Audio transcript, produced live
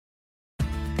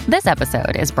This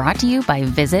episode is brought to you by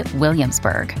Visit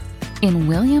Williamsburg. In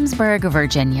Williamsburg,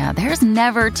 Virginia, there's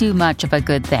never too much of a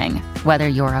good thing. Whether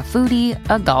you're a foodie,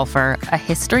 a golfer, a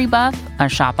history buff, a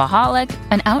shopaholic,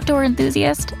 an outdoor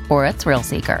enthusiast, or a thrill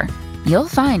seeker, you'll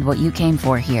find what you came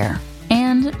for here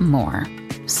and more.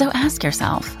 So ask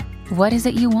yourself, what is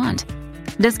it you want?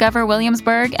 Discover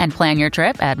Williamsburg and plan your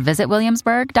trip at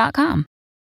visitwilliamsburg.com.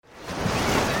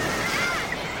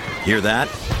 Hear that?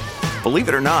 Believe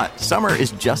it or not, summer is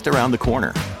just around the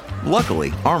corner.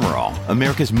 Luckily, Armor All,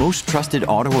 America's most trusted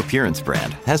auto appearance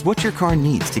brand, has what your car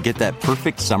needs to get that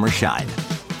perfect summer shine.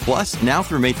 Plus, now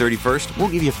through May 31st, we'll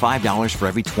give you $5 for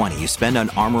every $20 you spend on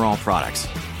Armor All products.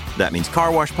 That means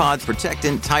car wash pods,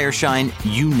 protectant, tire shine,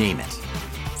 you name it.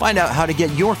 Find out how to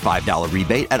get your $5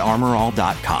 rebate at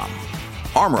armorall.com.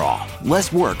 Armor All,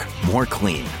 less work, more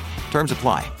clean. Terms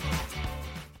apply.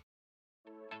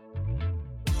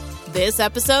 This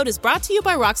episode is brought to you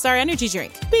by Rockstar Energy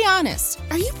Drink. Be honest,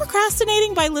 are you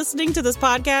procrastinating by listening to this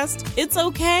podcast? It's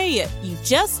okay. You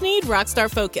just need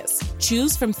Rockstar Focus.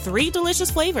 Choose from 3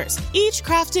 delicious flavors, each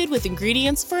crafted with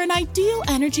ingredients for an ideal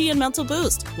energy and mental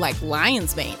boost, like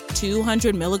Lion's Mane,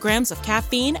 200 milligrams of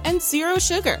caffeine and 0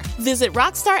 sugar. Visit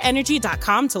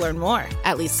rockstarenergy.com to learn more.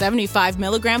 At least 75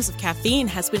 milligrams of caffeine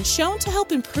has been shown to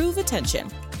help improve attention.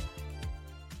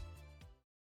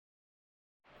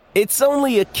 It's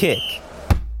only a kick,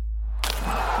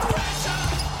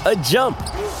 a jump,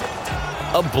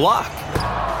 a block.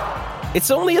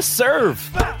 It's only a serve.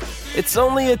 It's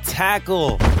only a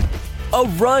tackle, a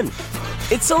run.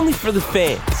 It's only for the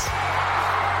fans.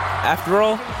 After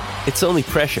all, it's only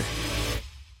pressure.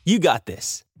 You got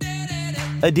this.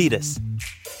 Adidas.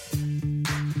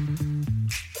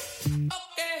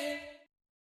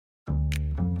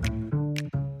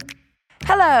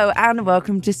 Hello and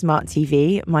welcome to Smart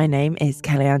TV. My name is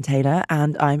Kellyanne Taylor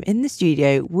and I'm in the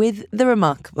studio with the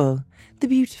remarkable, the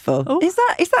beautiful. Oh. Is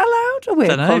that allowed?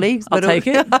 We're colleagues. I'll take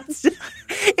it.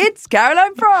 It's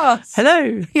Caroline Frost.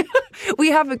 Hello. We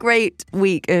have a great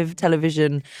week of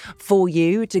television for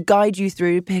you to guide you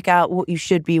through, pick out what you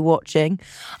should be watching.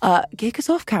 Kick us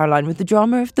off, Caroline, with the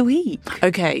drama of the week.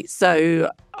 Okay,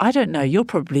 so I don't know, you're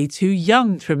probably too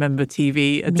young to remember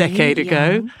TV a decade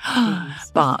ago.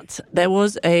 But there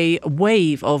was a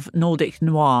wave of Nordic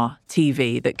noir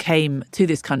TV that came to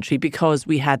this country because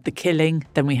we had The Killing,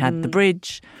 then we had The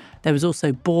Bridge. There was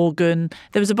also Borgen.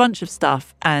 There was a bunch of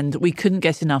stuff, and we couldn't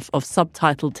get enough of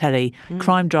subtitled telly,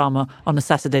 crime drama on a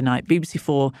Saturday night, BBC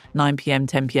 4, 9 p.m,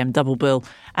 10 p.m, double bill.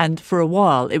 And for a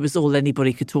while, it was all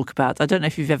anybody could talk about. I don't know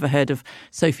if you've ever heard of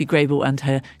Sophie Grable and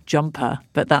her jumper,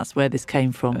 but that's where this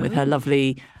came from, with her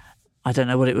lovely, I don't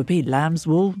know what it would be, lamb's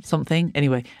wool, something.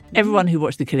 Anyway, everyone who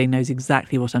watched The Killing knows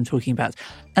exactly what I'm talking about.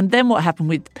 And then what happened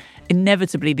with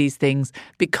inevitably these things,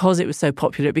 because it was so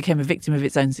popular, it became a victim of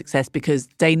its own success because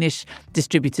Danish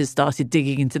distributors started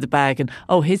digging into the bag and,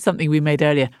 oh, here's something we made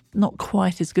earlier. Not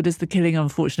quite as good as The Killing,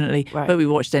 unfortunately, but we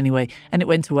watched anyway. And it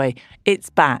went away.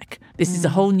 It's back. This is a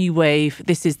whole new wave.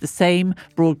 This is the same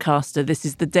broadcaster. This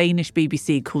is the Danish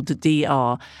BBC called the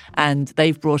DR. And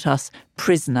they've brought us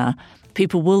Prisoner.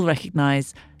 People will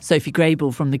recognise Sophie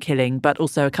Grable from The Killing, but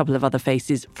also a couple of other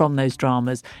faces from those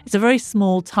dramas. It's a very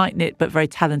small, tight-knit, but very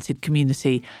talented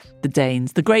community, the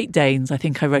Danes. The Great Danes. I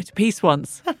think I wrote a piece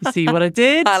once. You see what I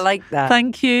did? I like that.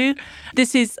 Thank you.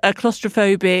 This is a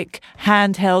claustrophobic,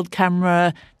 handheld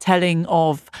camera telling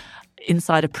of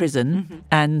inside a prison,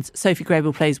 and Sophie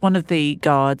Grable plays one of the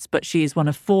guards, but she is one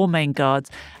of 4 main guards,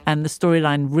 and the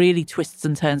storyline really twists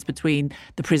and turns between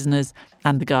the prisoners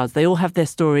and the guards. They all have their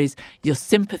stories. Your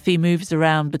sympathy moves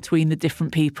around between the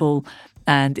different people,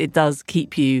 and it does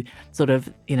keep you sort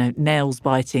of, nails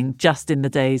biting just in the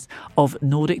days of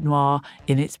Nordic noir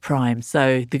in its prime.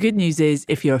 So the good news is,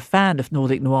 if you're a fan of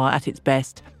Nordic noir at its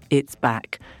best, it's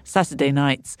back. Saturday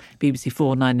nights, BBC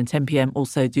 4, 9 and 10 p.m.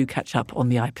 also do catch up on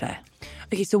the iPlayer.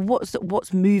 Okay, so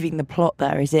what's moving the plot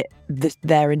there? Is it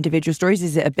their individual stories?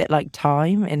 Is it a bit like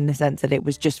Time in the sense that it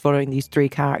was just following these 3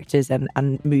 characters and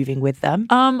moving with them?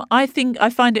 I think I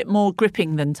find it more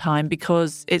gripping than Time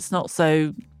because it's not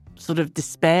so sort of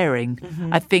despairing.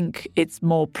 I think it's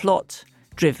more plot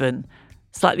driven.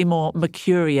 Slightly more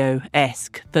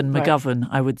Mercurio-esque than McGovern,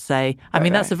 I would say. I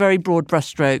mean, that's a very broad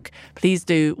brushstroke. Please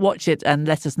do watch it and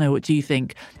let us know what you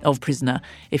think of Prisoner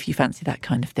if you fancy that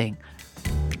kind of thing.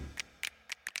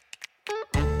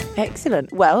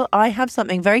 Excellent. Well, I have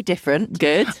something very different.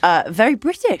 Good. Very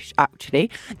British, actually.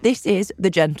 This is The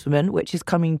Gentleman, which is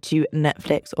coming to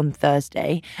Netflix on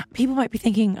Thursday. People might be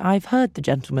thinking, I've heard The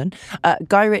Gentleman.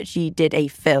 Guy Ritchie did a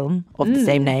film of the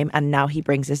same name, and now he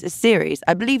brings us a series.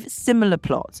 I believe similar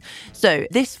plots. So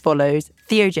this follows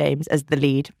Theo James as the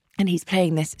lead. and he's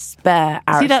playing this spare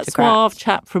aristocrat. See that suave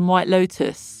chap from White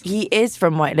Lotus? He is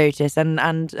from White Lotus, and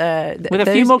with a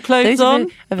few more clothes on.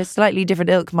 Of a slightly different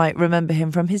ilk might remember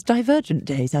him from his Divergent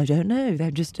days. I don't know.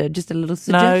 They're just a little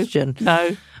suggestion.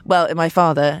 No. Well, my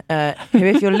father, who,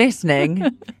 if you're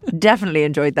listening, definitely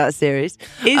enjoyed that series.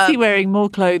 Is he wearing more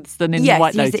clothes than in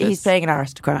White Lotus? Yes, he's playing an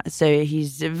aristocrat, so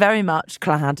he's very much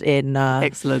clad in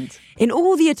excellent. In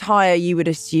all the attire you would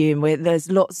assume,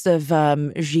 there's lots of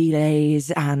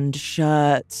gilets and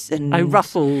shirts and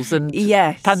ruffles and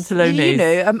pantalones. You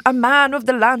know, a man of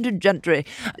the landed gentry.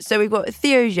 So we've got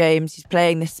Theo James, who's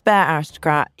playing the spare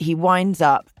aristocrat. He winds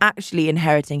up actually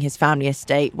inheriting his family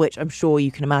estate, which I'm sure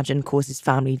you can imagine causes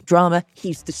family drama.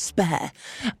 He's the spare.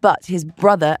 But his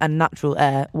brother and natural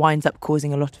heir winds up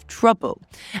causing a lot of trouble.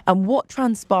 And what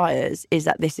transpires is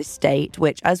that this estate,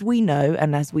 which, as we know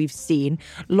and as we've seen,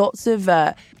 lots of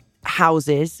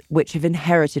houses which have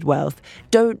inherited wealth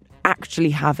don't actually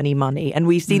have any money, and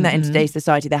we've seen that in today's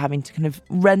society. They're having to kind of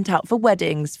rent out for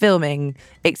weddings, filming,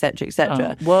 etc.,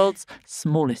 etc. World's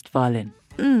smallest violin.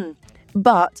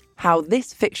 But how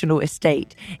this fictional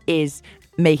estate is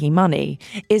making money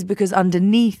is because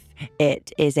underneath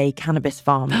it is a cannabis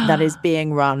farm that is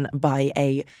being run by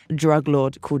a drug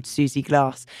lord called Susie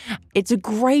Glass. It's a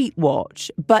great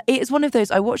watch, but it's one of those,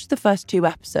 I watched the first 2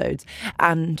 episodes,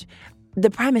 and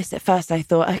the premise at first I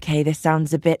thought, okay, this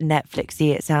sounds a bit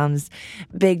Netflixy, it sounds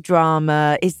big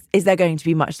drama, is there going to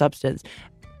be much substance?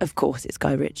 Of course, it's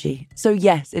Guy Ritchie. So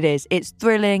yes, it is. It's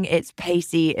thrilling, it's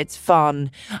pacey, it's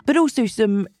fun, but also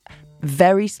some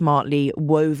very smartly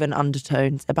woven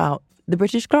undertones about the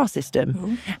British class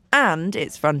system. And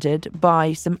it's fronted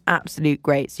by some absolute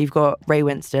greats. You've got Ray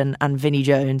Winston and Vinnie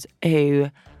Jones,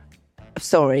 who,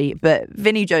 sorry, but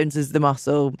Vinnie Jones is the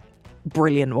muscle.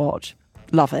 Brilliant watch.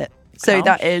 Love it. So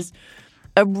that is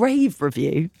a rave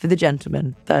review for The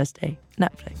Gentleman, Thursday,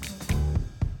 Netflix.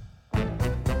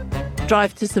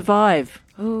 Drive to Survive.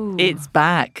 Ooh. It's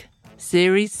back.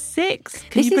 Series 6.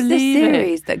 Can you believe it? This is the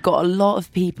series that got a lot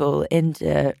of people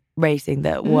into racing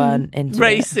that weren't into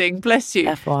racing. Bless you.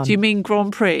 F1. Do you mean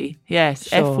Grand Prix? Yes,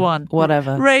 sure. F1.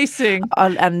 Whatever. Racing.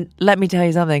 And let me tell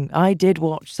you something. I did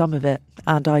watch some of it,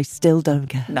 and I still don't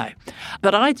care. No,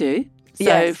 but I do.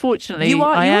 So fortunately,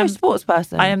 you're a sports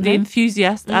person. I am the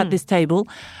enthusiast at this table.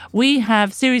 We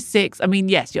have Series 6. I mean,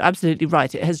 yes, you're absolutely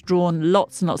right. It has drawn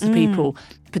lots and lots of people,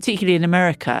 particularly in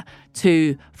America,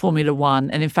 to Formula One.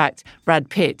 And in fact, Brad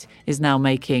Pitt is now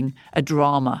making a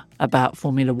drama about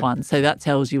Formula One. So that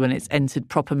tells you when it's entered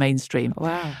proper mainstream.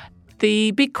 Wow.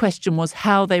 The big question was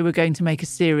how they were going to make a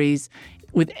series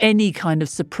with any kind of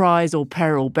surprise or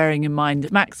peril, bearing in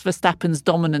mind Max Verstappen's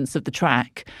dominance of the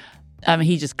track.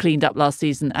 He just cleaned up last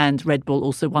season, and Red Bull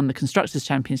also won the Constructors'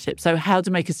 Championship. So how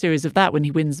to make a series of that when he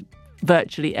wins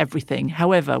virtually everything?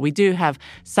 However, we do have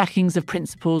sackings of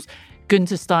principals.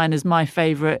 Günther Steiner's my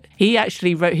favourite. He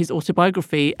actually wrote his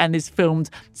autobiography and is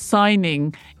filmed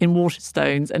signing in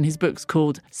Waterstones, and his book's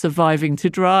called Surviving to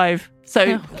Drive.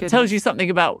 So it tells you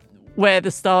something about where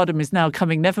the stardom is now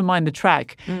coming. Never mind the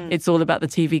track. It's all about the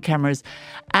TV cameras.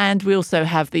 And we also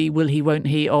have the will he, won't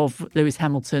he of Lewis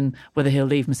Hamilton, whether he'll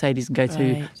leave Mercedes and go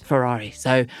to Ferrari.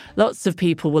 So lots of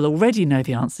people will already know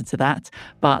the answer to that.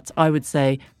 But I would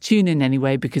say tune in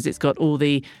anyway, because it's got all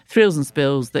the thrills and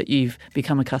spills that you've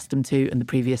become accustomed to in the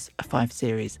previous 5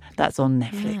 series. That's on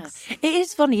Netflix. Yeah. It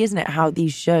is funny, isn't it, how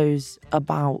these shows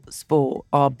about sport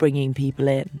are bringing people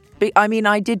in. I mean,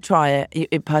 I did try it.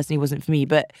 It personally wasn't for me,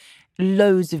 but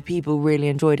loads of people really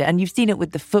enjoyed it. And you've seen it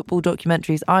with the football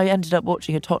documentaries. I ended up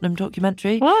watching a Tottenham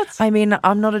documentary. What? I mean,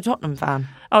 I'm not a Tottenham fan.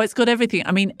 Oh, it's got everything.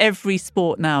 I mean, every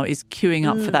sport now is queuing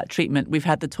up for that treatment. We've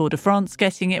had the Tour de France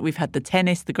getting it. We've had the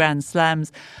tennis, the Grand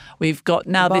Slams. We've got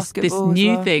now this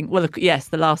new thing. Well, yes,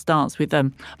 The Last Dance with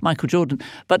Michael Jordan.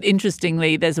 But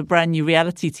interestingly, there's a brand new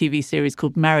reality TV series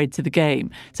called Married to the Game.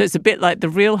 So it's a bit like The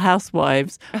Real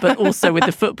Housewives, but also with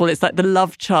the football. It's like the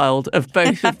love child of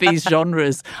both of these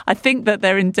genres. I think that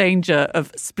they're in danger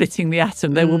of splitting the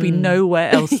atom. There will be nowhere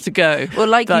else to go. Well,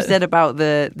 like you said about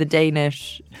the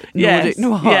Danish Nordic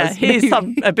noirs. Yeah, here's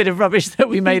a bit of rubbish that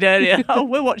we made earlier. Oh,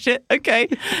 we'll watch it. Okay,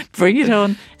 bring it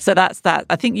on. So that's that.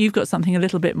 I think you've got something a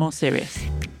little bit more serious.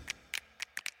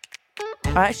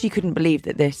 I actually couldn't believe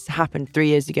that this happened 3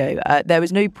 years ago. There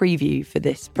was no preview for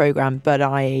this programme, but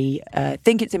I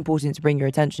think it's important to bring your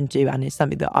attention to, and it's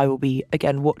something that I will be,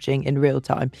 again, watching in real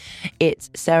time. It's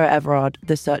Sarah Everard,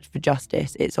 The Search for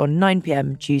Justice. It's on 9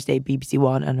 p.m. Tuesday, BBC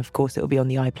One, and of course it will be on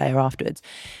the iPlayer afterwards.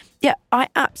 Yeah, I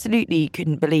absolutely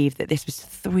couldn't believe that this was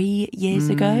 3 years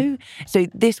ago. So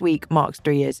this week marks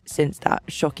 3 years since that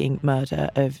shocking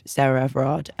murder of Sarah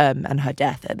Everard and her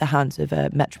death at the hands of a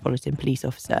Metropolitan Police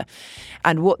officer.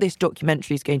 And what this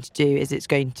documentary is going to do is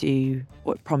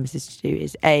what it promises to do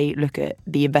is A, look at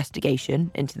the investigation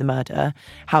into the murder,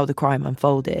 how the crime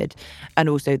unfolded, and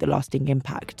also the lasting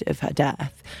impact of her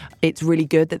death. It's really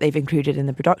good that they've included in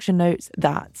the production notes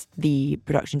that the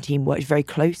production team worked very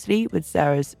closely with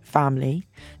Sarah's family,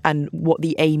 and what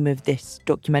the aim of this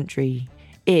documentary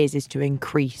is to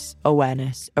increase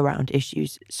awareness around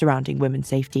issues surrounding women's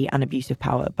safety and abuse of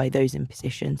power by those in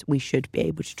positions we should be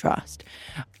able to trust.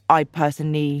 I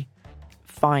personally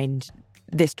find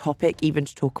this topic, even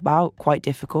to talk about, quite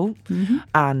difficult.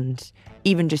 And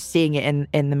even just seeing it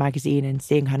in the magazine and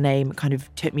seeing her name kind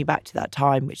of took me back to that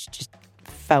time, which just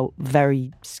felt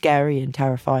very scary and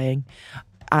terrifying.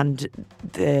 And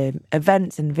the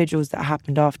events and vigils that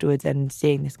happened afterwards, and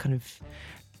seeing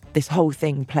this whole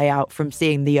thing play out, from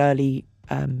seeing the early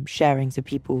sharings of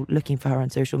people looking for her on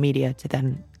social media to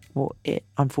then what it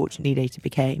unfortunately later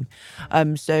became.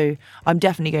 So I'm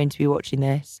definitely going to be watching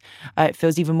this. It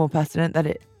feels even more pertinent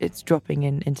that it's dropping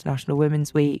in International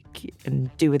Women's Week,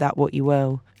 and do with that what you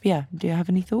will. But yeah, do you have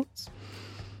any thoughts?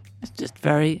 It's just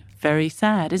very, very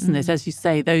sad, isn't it? As you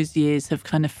say, those years have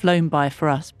kind of flown by for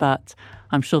us, but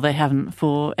I'm sure they haven't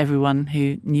for everyone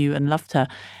who knew and loved her.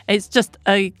 It's just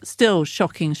a still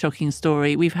shocking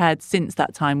story. We've had, since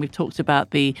that time, we've talked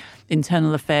about the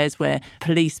internal affairs where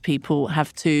police people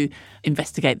have to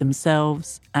investigate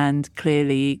themselves, and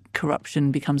clearly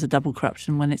corruption becomes a double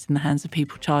corruption when it's in the hands of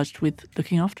people charged with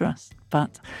looking after us.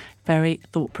 But very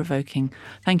thought-provoking.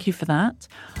 Thank you for that.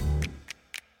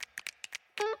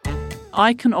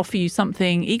 I can offer you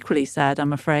something equally sad,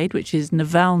 I'm afraid, which is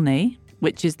Navalny,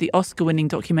 which is the Oscar-winning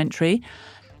documentary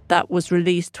that was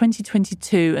released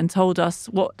 2022 and told us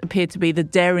what appeared to be the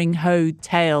daring-ho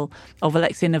tale of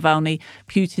Alexei Navalny,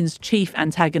 Putin's chief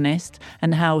antagonist,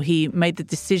 and how he made the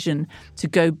decision to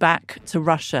go back to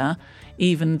Russia,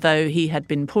 even though he had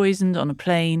been poisoned on a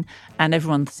plane, and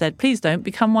everyone said, please don't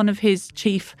become one of his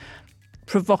chief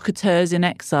provocateurs in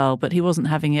exile, but he wasn't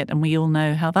having it, and we all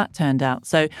know how that turned out.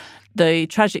 So the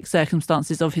tragic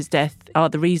circumstances of his death are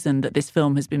the reason that this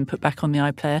film has been put back on the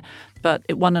iPlayer, but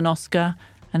it won an Oscar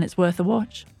and it's worth a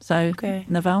watch. So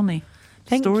Navalny.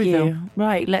 Thank Storyville. you.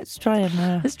 Right, let's try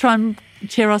and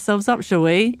cheer ourselves up, shall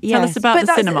we? Yes. Tell us about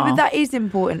the cinema. But that is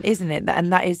important, isn't it?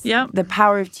 And that is the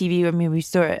power of TV. I mean, we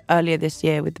saw it earlier this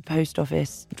year with the Post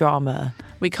Office drama.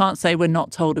 We can't say we're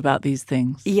not told about these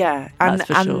things. Yeah, that's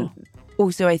for sure.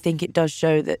 Also, I think it does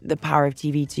show that the power of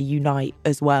TV to unite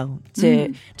as well,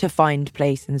 to find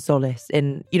place and solace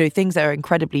in, things that are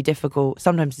incredibly difficult.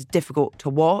 Sometimes it's difficult to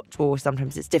watch, or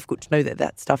sometimes it's difficult to know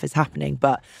that stuff is happening.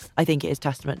 But I think it is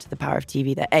testament to the power of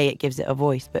TV that A, it gives it a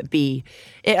voice, but B,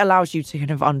 it allows you to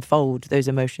kind of unfold those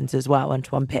emotions as well and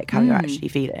to unpick how you're actually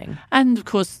feeling. And of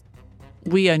course,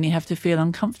 we only have to feel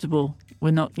uncomfortable. We're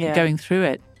not going through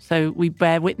it. So we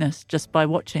bear witness just by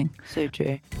watching. So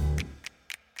true.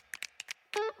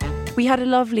 We had a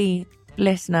lovely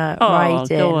listener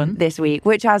write in this week,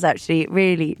 which has actually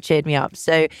really cheered me up.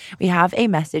 So we have a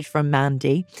message from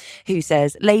Mandy, who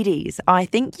says, ladies, I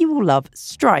think you will love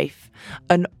Strife,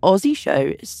 an Aussie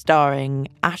show starring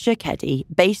Asha Keddy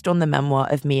based on the memoir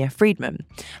of Mia Friedman.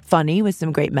 Funny with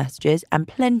some great messages and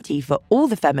plenty for all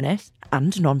the feminists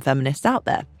and non-feminists out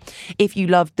there. If you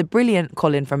loved the brilliant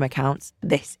Colin from Accounts,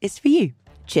 this is for you.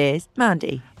 Cheers,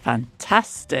 Mandy.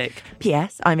 Fantastic.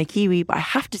 P.S. I'm a Kiwi, but I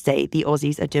have to say the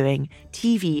Aussies are doing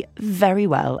TV very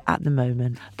well at the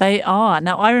moment. They are.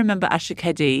 Now, I remember Asha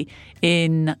Keddy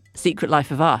in Secret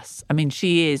Life of Us. I mean,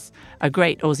 she is a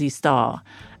great Aussie star,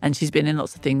 and she's been in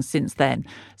lots of things since then.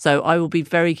 So I will be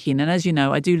very keen. And as you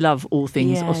know, I do love all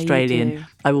things Australian.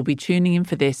 I will be tuning in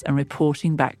for this and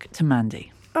reporting back to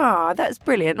Mandy. Ah, that's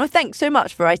brilliant. Well, thanks so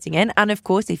much for writing in. And of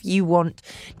course, if you want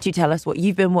to tell us what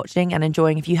you've been watching and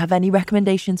enjoying, if you have any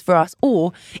recommendations for us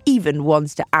or even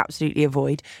ones to absolutely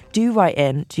avoid, do write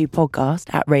in to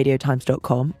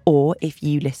podcast@radiotimes.com. Or if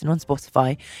you listen on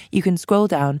Spotify, you can scroll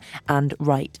down and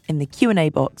write in the Q&A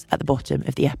box at the bottom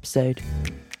of the episode.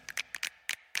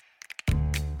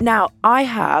 Now, I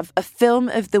have a film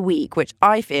of the week, which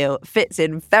I feel fits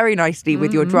in very nicely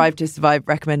with your Drive to Survive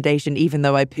recommendation, even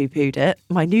though I poo-pooed it.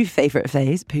 My new favourite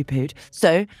phase, poo-pooed.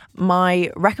 So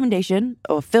my recommendation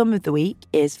or film of the week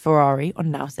is Ferrari on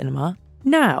Now Cinema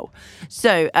Now.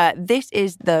 So this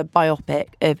is the biopic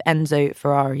of Enzo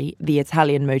Ferrari, the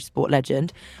Italian motorsport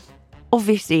legend.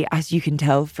 Obviously, as you can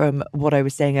tell from what I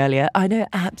was saying earlier, I know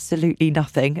absolutely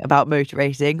nothing about motor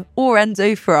racing or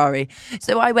Enzo Ferrari.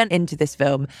 So I went into this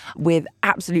film with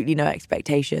absolutely no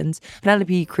expectations.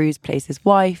 Penelope Cruz plays his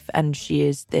wife, and she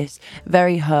is this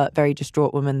very hurt, very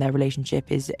distraught woman. Their relationship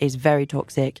is very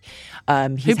toxic.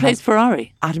 Who plays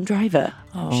Ferrari? Adam Driver.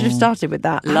 Should have started with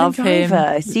that. Love Adam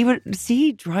Driver. him.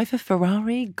 See, Driver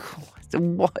Ferrari?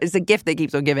 God, it's a gift that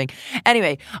keeps on giving.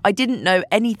 Anyway, I didn't know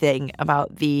anything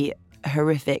about the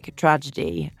horrific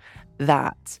tragedy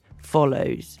that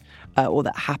follows or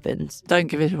that happens. Don't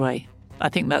give it away. I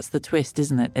think that's the twist,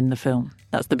 isn't it, in the film?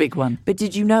 That's the big one. But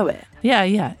did you know it?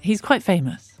 Yeah. He's quite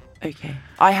famous. Okay.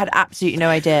 I had absolutely no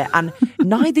idea, and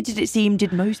neither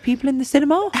did most people in the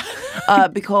cinema,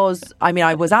 because, I mean,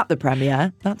 I was at the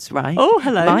premiere, that's right. Oh,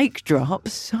 hello. Mic drop,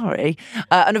 sorry.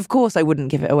 And of course I wouldn't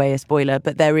give it away a spoiler,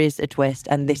 but there is a twist,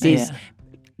 and this is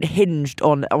hinged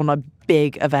on a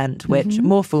big event, which,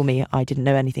 more fool me, I didn't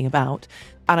know anything about.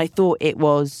 And I thought it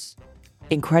was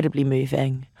incredibly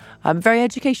moving. Very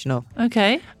educational.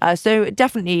 Okay. So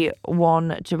definitely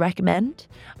one to recommend.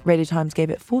 Radio Times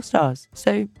gave it 4 stars.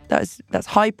 So that's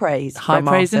high praise. High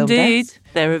praise indeed.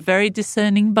 They're a very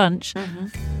discerning bunch.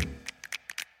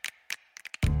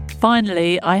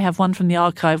 Finally, I have one from the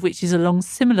archive which is along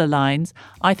similar lines,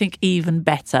 I think even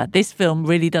better. This film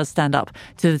really does stand up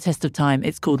to the test of time.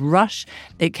 It's called Rush.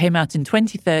 It came out in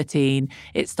 2013.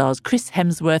 It stars Chris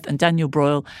Hemsworth and Daniel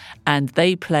Broyle, and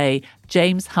they play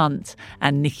James Hunt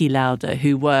and Niki Lauda,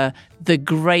 who were the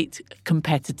great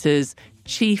competitors,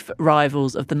 chief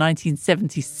rivals of the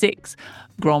 1976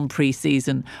 Grand Prix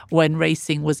season, when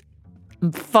racing was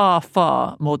far,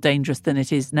 far more dangerous than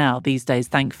it is now these days,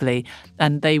 thankfully.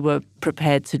 And they were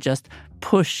prepared to just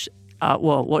push,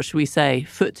 what should we say,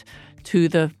 foot to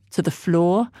the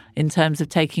floor in terms of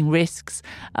taking risks.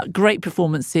 Great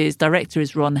performances. Director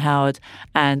is Ron Howard.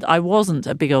 And I wasn't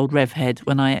a big old rev head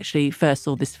when I actually first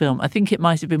saw this film. I think it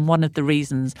might have been one of the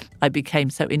reasons I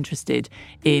became so interested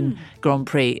in Grand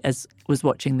Prix as was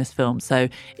watching this film. So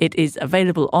it is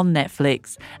available on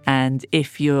Netflix. And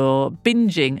if you're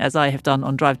binging, as I have done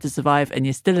on Drive to Survive, and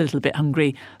you're still a little bit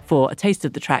hungry for a taste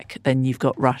of the track, then you've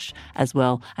got Rush as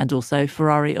well, and also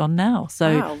Ferrari on now.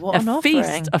 So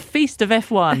a feast of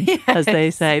F1, as they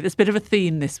say. There's a bit of a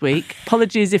theme this week.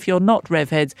 Apologies if you're not rev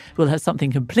heads. We'll have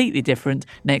something completely different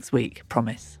next week,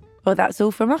 promise. Well, that's all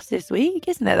from us this week,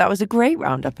 isn't it? That was a great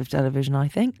roundup of television, I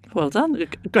think. Well done.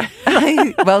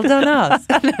 Well done, us.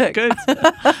 Good.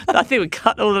 I think we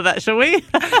cut all of that, shall we?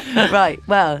 Right.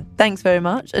 Well, thanks very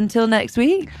much. Until next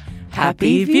week,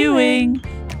 happy viewing.